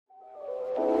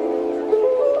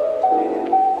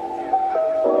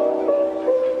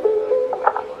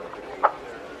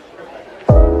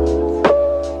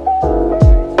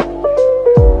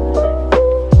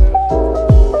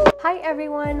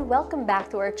Welcome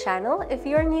back to our channel. If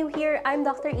you're new here, I'm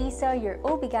Dr. Issa, your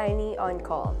OB-GYN on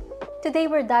call. Today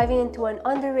we're diving into an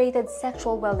underrated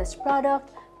sexual wellness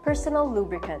product, personal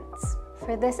lubricants.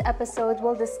 For this episode,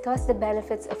 we'll discuss the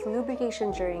benefits of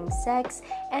lubrication during sex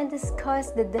and discuss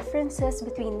the differences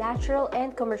between natural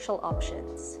and commercial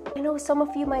options. I know some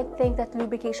of you might think that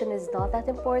lubrication is not that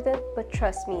important, but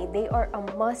trust me, they are a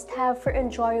must-have for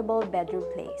enjoyable bedroom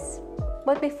plays.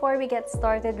 But before we get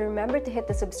started, remember to hit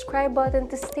the subscribe button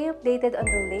to stay updated on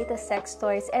the latest sex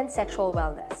toys and sexual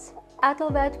wellness. At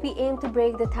Lubet, we aim to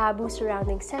break the taboo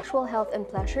surrounding sexual health and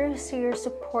pleasure, so your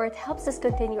support helps us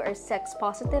continue our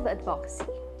sex-positive advocacy.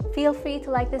 Feel free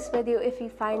to like this video if you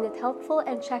find it helpful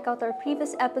and check out our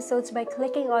previous episodes by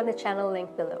clicking on the channel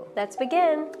link below. Let's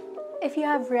begin! If you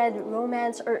have read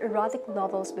romance or erotic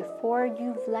novels before,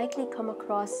 you've likely come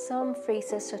across some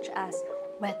phrases such as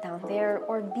wet down there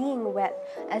or being wet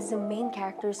as the main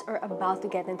characters are about to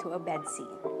get into a bed scene.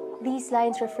 These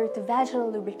lines refer to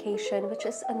vaginal lubrication, which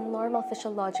is a normal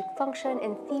physiologic function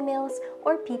in females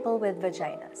or people with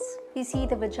vaginas. You see,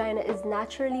 the vagina is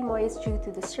naturally moist due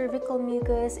to the cervical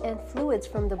mucus and fluids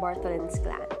from the Bartholin's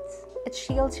glands. It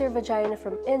shields your vagina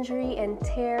from injury and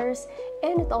tears,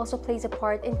 and it also plays a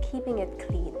part in keeping it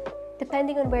clean.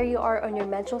 Depending on where you are on your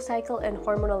menstrual cycle and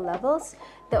hormonal levels,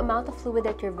 the amount of fluid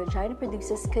that your vagina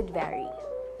produces could vary.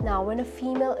 Now, when a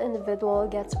female individual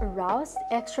gets aroused,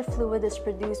 extra fluid is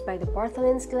produced by the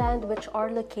Bartholin's gland, which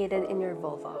are located in your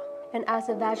vulva. And as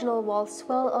the vaginal walls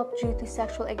swell up due to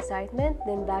sexual excitement,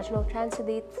 then vaginal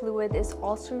transudate fluid is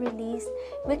also released,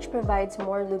 which provides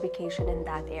more lubrication in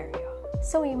that area.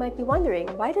 So you might be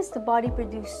wondering, why does the body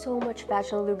produce so much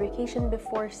vaginal lubrication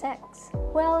before sex?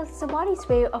 Well, it's the body's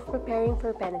way of preparing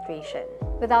for penetration.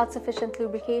 Without sufficient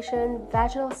lubrication,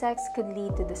 vaginal sex could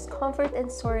lead to discomfort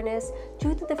and soreness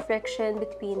due to the friction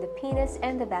between the penis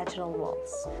and the vaginal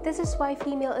walls. This is why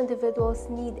female individuals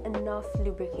need enough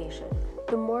lubrication.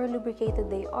 The more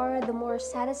lubricated they are, the more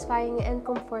satisfying and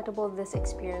comfortable this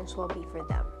experience will be for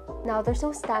them. Now, there's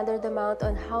no standard amount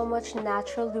on how much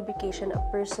natural lubrication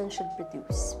a person should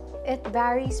produce. It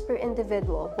varies per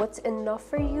individual. What's enough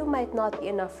for you might not be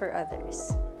enough for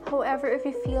others. However, if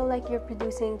you feel like you're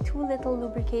producing too little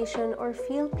lubrication or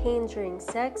feel pain during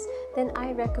sex, then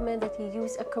I recommend that you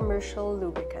use a commercial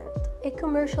lubricant. A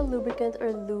commercial lubricant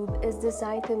or lube is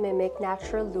designed to mimic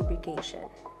natural lubrication.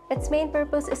 Its main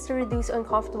purpose is to reduce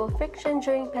uncomfortable friction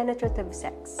during penetrative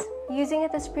sex. Using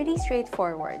it is pretty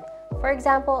straightforward. For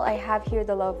example, I have here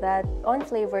the Lubricant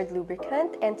unflavored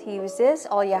lubricant, and to use this,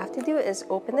 all you have to do is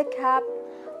open the cap,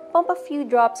 pump a few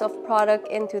drops of product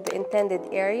into the intended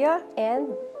area, and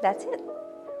that's it.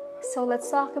 So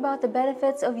let's talk about the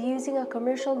benefits of using a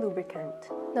commercial lubricant.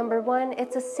 Number one,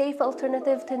 it's a safe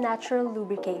alternative to natural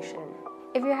lubrication.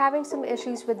 If you're having some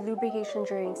issues with lubrication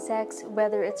during sex,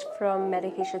 whether it's from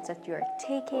medications that you're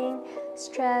taking,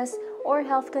 stress, or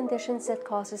health conditions that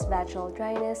causes vaginal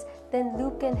dryness, then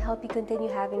lube can help you continue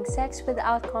having sex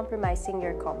without compromising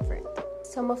your comfort.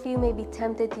 Some of you may be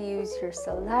tempted to use your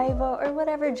saliva or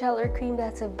whatever gel or cream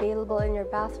that's available in your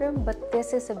bathroom, but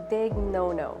this is a big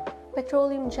no-no.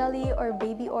 Petroleum jelly or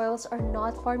baby oils are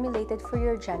not formulated for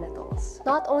your genitals.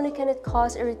 Not only can it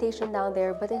cause irritation down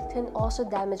there, but it can also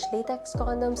damage latex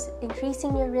condoms,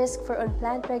 increasing your risk for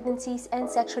unplanned pregnancies and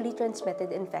sexually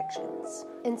transmitted infections.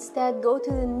 Instead, go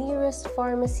to the nearest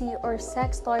pharmacy or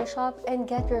sex toy shop and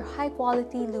get your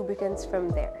high-quality lubricants from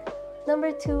there.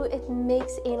 Number two, it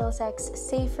makes anal sex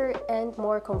safer and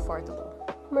more comfortable.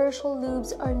 Commercial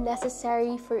lubes are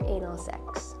necessary for anal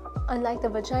sex. Unlike the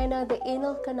vagina, the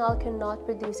anal canal cannot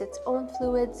produce its own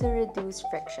fluid to reduce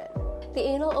friction. The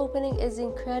anal opening is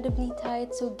incredibly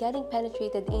tight, so getting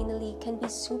penetrated anally can be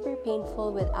super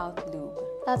painful without lube.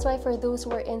 That's why for those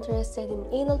who are interested in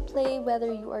anal play,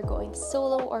 whether you are going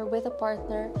solo or with a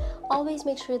partner, always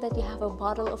make sure that you have a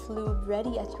bottle of lube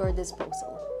ready at your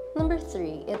disposal. Number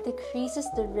three, it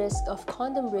decreases the risk of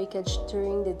condom breakage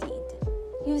during the deed.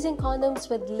 Using condoms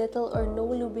with little or no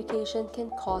lubrication can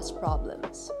cause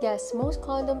problems. Yes, most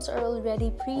condoms are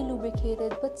already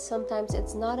pre-lubricated, but sometimes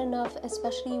it's not enough,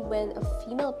 especially when a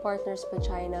female partner's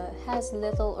vagina has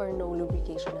little or no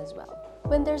lubrication as well.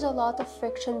 When there's a lot of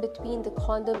friction between the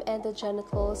condom and the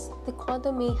genitals, the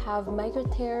condom may have micro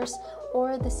tears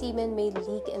or the semen may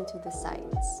leak into the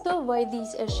sides. To avoid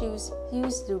these issues,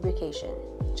 use lubrication.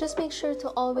 Just make sure to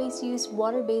always use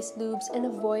water-based lubes and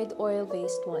avoid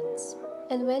oil-based ones.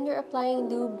 And when you're applying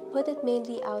lube, put it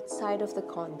mainly outside of the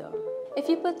condom. If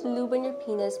you put lube on your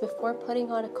penis before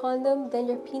putting on a condom, then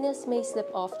your penis may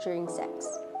slip off during sex.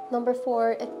 Number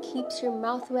four, it keeps your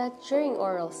mouth wet during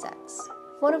oral sex.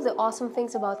 One of the awesome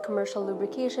things about commercial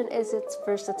lubrication is its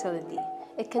versatility.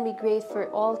 It can be great for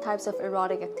all types of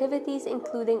erotic activities,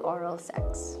 including oral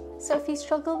sex. So if you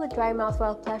struggle with dry mouth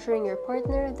while pleasuring your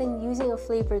partner, then using a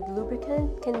flavored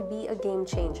lubricant can be a game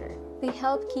changer. They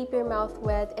help keep your mouth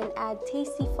wet and add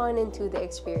tasty fun into the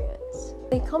experience.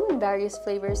 They come in various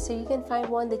flavors, so you can find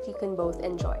one that you can both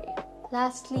enjoy.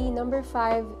 Lastly, number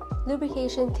 5,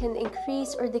 lubrication can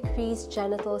increase or decrease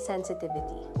genital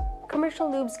sensitivity.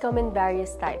 Commercial lubes come in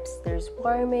various types. There's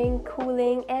warming,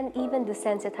 cooling, and even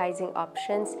desensitizing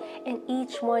options, and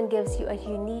each one gives you a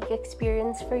unique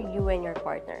experience for you and your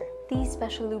partner. These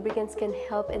special lubricants can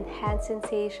help enhance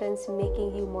sensations,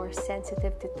 making you more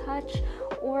sensitive to touch,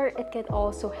 or it can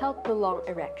also help prolong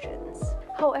erections.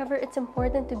 However, it's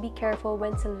important to be careful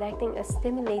when selecting a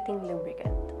stimulating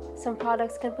lubricant. Some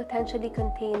products can potentially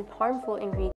contain harmful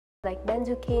ingredients like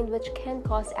benzocaine, which can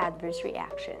cause adverse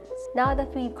reactions. Now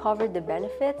that we've covered the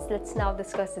benefits, let's now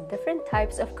discuss the different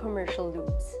types of commercial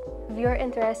lubes. If you're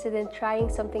interested in trying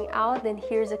something out, then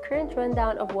here's a current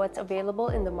rundown of what's available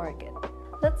in the market.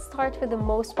 Let's start with the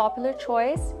most popular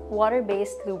choice,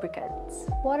 water-based lubricants.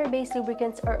 Water-based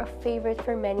lubricants are a favorite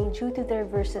for many due to their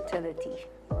versatility.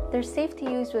 They're safe to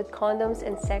use with condoms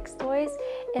and sex toys,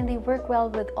 and they work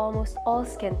well with almost all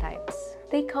skin types.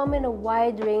 They come in a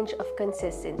wide range of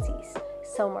consistencies.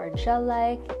 Some are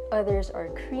gel-like, others are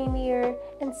creamier,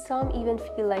 and some even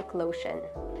feel like lotion.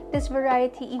 This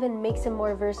variety even makes them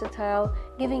more versatile,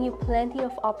 giving you plenty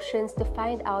of options to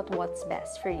find out what's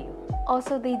best for you.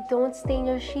 Also, they don't stain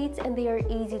your sheets and they are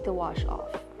easy to wash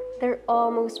off. They're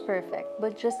almost perfect,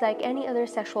 but just like any other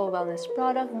sexual wellness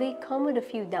product, they come with a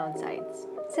few downsides.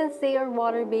 Since they are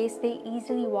water-based, they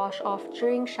easily wash off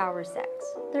during shower sex.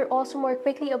 They're also more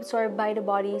quickly absorbed by the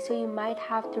body, so you might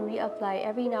have to reapply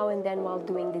every now and then while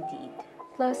doing the deed.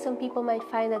 Plus, some people might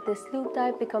find that this lube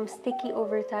type becomes sticky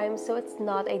over time, so it's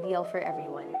not ideal for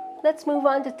everyone. Let's move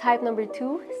on to type number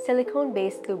 2,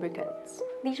 silicone-based lubricants.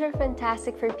 These are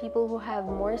fantastic for people who have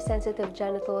more sensitive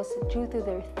genitals due to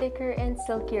their thicker and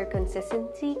silkier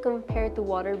consistency compared to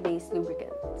water-based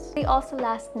lubricants. They also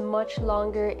last much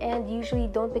longer and usually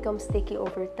don't become sticky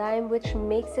over time, which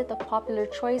makes it a popular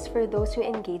choice for those who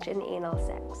engage in anal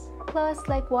sex. Plus,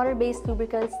 like water-based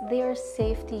lubricants, they are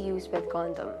safe to use with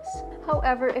condoms.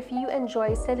 However, if you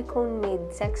enjoy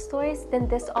silicone-made sex toys, then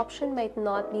this option might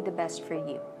not be the best for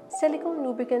you. Silicone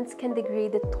lubricants can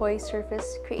degrade the toy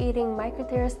surface, creating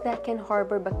microtears that can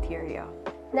harbor bacteria.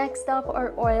 Next up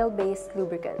are oil-based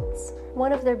lubricants.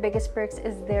 One of their biggest perks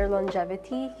is their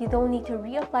longevity. You don't need to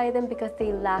reapply them because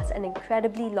they last an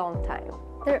incredibly long time.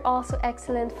 They're also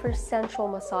excellent for sensual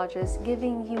massages,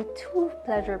 giving you 2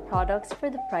 pleasure products for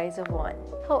the price of 1.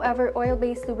 However,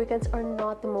 oil-based lubricants are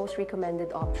not the most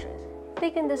recommended option. They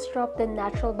can disrupt the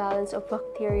natural balance of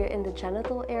bacteria in the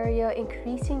genital area,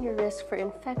 increasing your risk for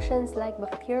infections like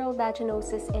bacterial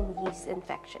vaginosis and yeast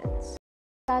infections.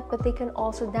 But they can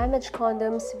also damage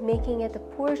condoms, making it a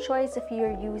poor choice if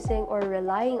you're using or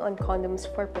relying on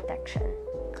condoms for protection.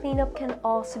 Cleanup can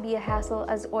also be a hassle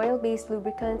as oil-based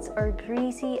lubricants are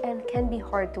greasy and can be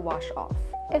hard to wash off.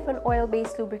 If an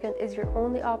oil-based lubricant is your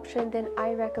only option, then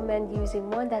I recommend using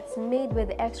one that's made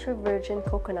with extra virgin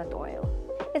coconut oil.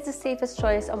 It's the safest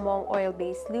choice among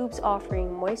oil-based lubes, offering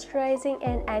moisturizing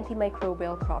and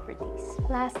antimicrobial properties.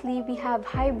 Lastly, we have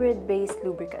hybrid-based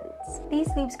lubricants. These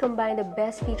lubes combine the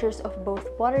best features of both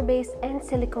water-based and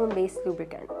silicone-based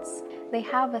lubricants. They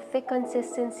have a thick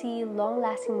consistency,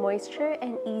 long-lasting moisture,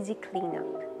 and easy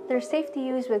cleanup. They're safe to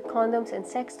use with condoms and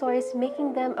sex toys,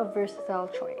 making them a versatile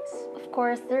choice. Of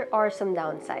course, there are some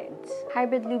downsides.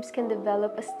 Hybrid lubes can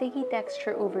develop a sticky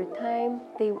texture over time,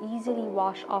 they easily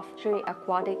wash off during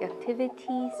aquatic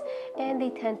activities, and they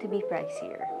tend to be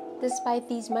pricier. Despite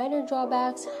these minor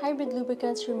drawbacks, hybrid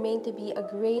lubricants remain to be a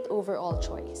great overall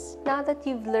choice. Now that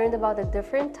you've learned about the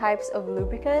different types of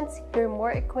lubricants, you're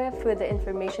more equipped with the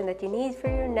information that you need for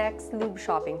your next lube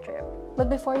shopping trip. But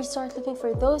before you start looking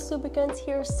for those lubricants,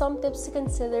 here are some tips to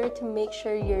consider to make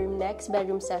sure your next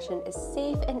bedroom session is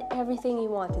safe and everything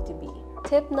you want it to be.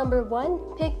 Tip number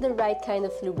 1, pick the right kind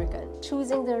of lubricant.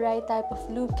 Choosing the right type of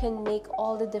lube can make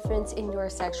all the difference in your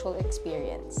sexual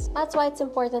experience. That's why it's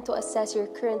important to assess your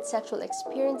current sexual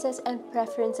experiences and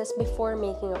preferences before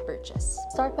making a purchase.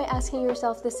 Start by asking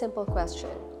yourself this simple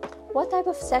question. What type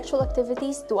of sexual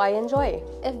activities do I enjoy?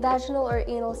 If vaginal or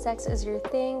anal sex is your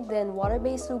thing, then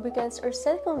water-based lubricants or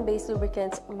silicone-based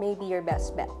lubricants may be your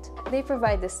best bet. They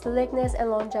provide the slickness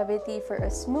and longevity for a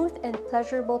smooth and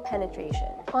pleasurable penetration.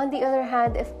 On the other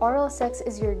hand, if oral sex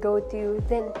is your go-to,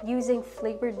 then using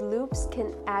flavored lubes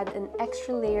can add an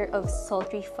extra layer of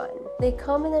sultry fun. They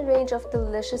come in a range of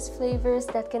delicious flavors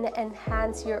that can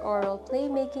enhance your oral play,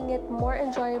 making it more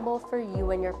enjoyable for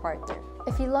you and your partner.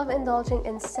 If you love indulging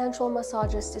in sensual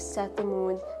massages to set the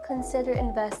mood, consider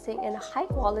investing in a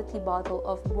high-quality bottle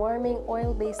of warming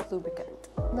oil-based lubricant.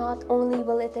 Not only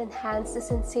will it enhance the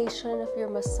sensation of your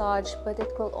massage, but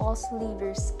it will also leave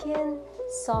your skin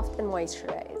soft and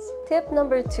moisturized. Tip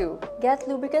number 2. Get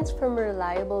lubricants from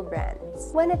reliable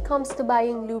brands. When it comes to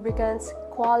buying lubricants,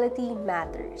 quality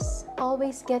matters.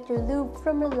 Always get your lube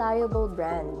from reliable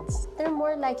brands. They're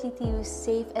more likely to use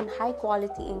safe and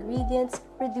high-quality ingredients,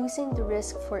 reducing the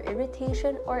risk for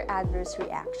irritation or adverse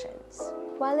reactions.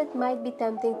 While it might be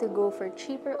tempting to go for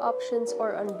cheaper options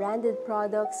or unbranded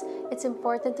products, it's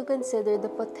important to consider the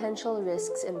potential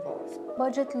risks involved.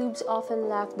 Budget lubes often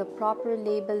lack the proper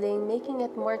labeling, making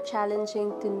it more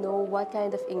challenging to know what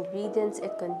kind of ingredients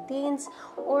it contains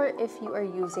or if you are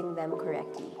using them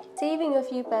correctly. Saving a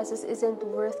few pesos isn't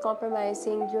worth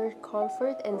compromising your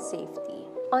comfort and safety.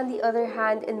 On the other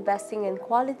hand, investing in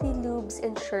quality lubes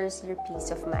ensures your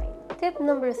peace of mind. Tip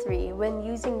number 3. When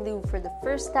using lube for the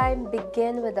first time,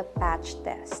 begin with a patch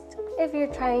test. If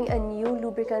you're trying a new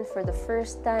lubricant for the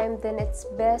first time, then it's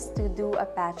best to do a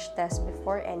patch test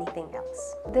before anything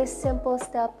else. This simple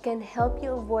step can help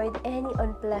you avoid any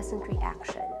unpleasant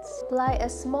reactions. Apply a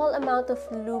small amount of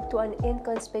lube to an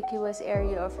inconspicuous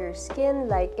area of your skin,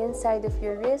 like inside of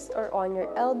your wrist or on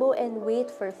your elbow, and wait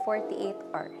for 48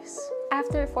 hours.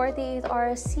 After 48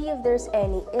 hours, see if there's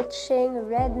any itching,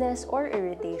 redness, or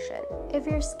irritation. If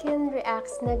your skin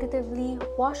reacts negatively,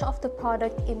 wash off the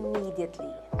product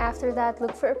immediately. After that,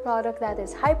 look for a product that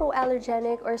is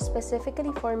hypoallergenic or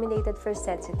specifically formulated for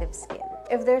sensitive skin.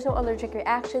 If there's no allergic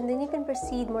reaction, then you can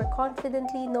proceed more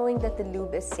confidently knowing that the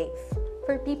lube is safe.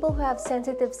 For people who have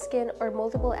sensitive skin or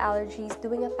multiple allergies,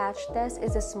 doing a patch test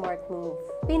is a smart move.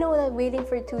 We know that waiting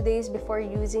for 2 days before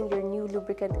using your new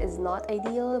lubricant is not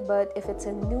ideal, but if it's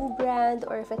a new brand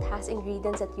or if it has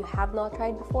ingredients that you have not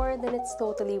tried before, then it's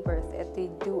totally worth it to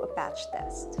do a patch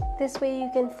test. This way,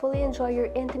 you can fully enjoy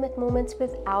your intimate moments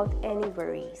without any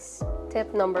worries.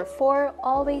 Tip number 4.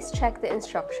 Always check the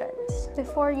instructions.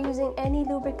 Before using any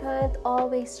lubricant,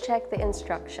 always check the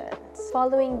instructions.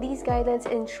 Following these guidelines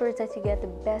ensures that you get the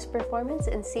best performance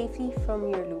and safety from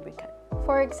your lubricant.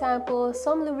 For example,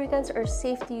 some lubricants are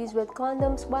safe to use with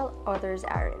condoms while others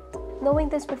aren't. Knowing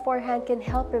this beforehand can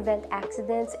help prevent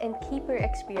accidents and keep your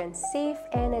experience safe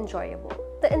and enjoyable.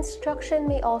 The instruction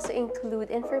may also include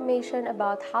information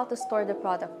about how to store the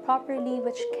product properly,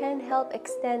 which can help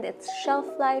extend its shelf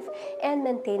life and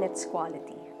maintain its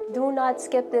quality. Do not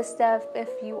skip this step if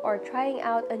you are trying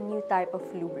out a new type of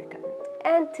lubricant.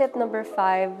 And tip number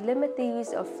 5, limit the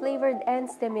use of flavored and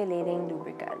stimulating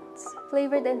lubricants.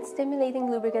 Flavored and stimulating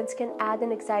lubricants can add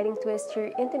an exciting twist to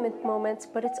your intimate moments,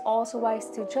 but it's also wise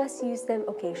to just use them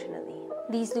occasionally.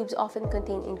 These lubes often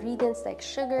contain ingredients like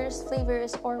sugars,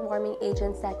 flavors, or warming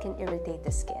agents that can irritate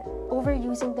the skin.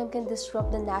 Overusing them can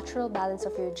disrupt the natural balance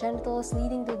of your genitals,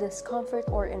 leading to discomfort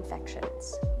or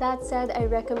infections. That said, I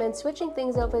recommend switching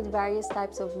things up with various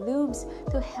types of lubes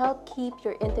to help keep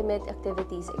your intimate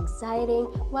activities exciting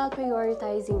while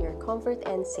prioritizing your comfort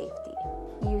and safety.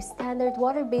 Use standard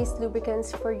water-based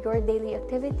lubricants for your daily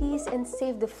activities and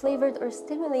save the flavored or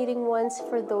stimulating ones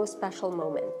for those special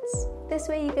moments. This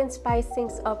way, you can spice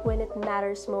things up when it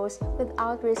matters most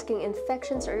without risking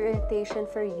infections or irritation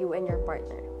for you and your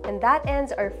partner. And that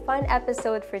ends our fun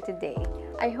episode for today.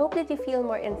 I hope that you feel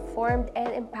more informed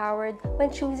and empowered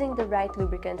when choosing the right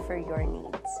lubricant for your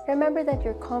needs. Remember that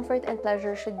your comfort and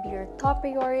pleasure should be your top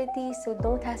priority, so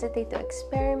don't hesitate to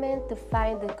experiment to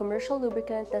find the commercial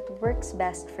lubricant that works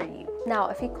best for you. Now,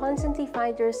 if you constantly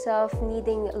find yourself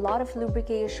needing a lot of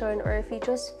lubrication or if you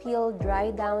just feel dry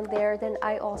down there, then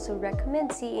I also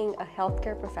recommend seeing a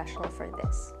healthcare professional for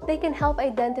this. They can help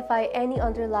identify any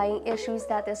underlying issues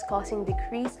that is causing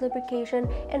decreased lubrication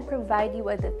and provide you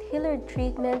with a tailored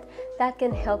treatment that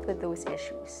can help with those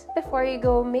issues. Before you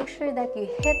go, make sure that you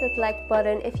hit that like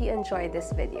button if you enjoyed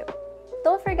this video.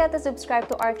 Don't forget to subscribe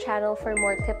to our channel for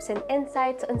more tips and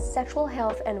insights on sexual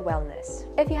health and wellness.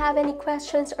 If you have any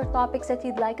questions or topics that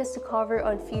you'd like us to cover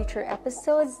on future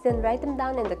episodes, then write them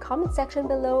down in the comment section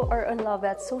below or on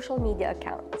Lovet's social media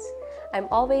accounts. I'm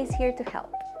always here to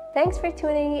help. Thanks for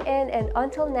tuning in, and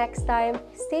until next time,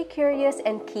 stay curious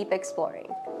and keep exploring.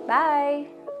 Bye!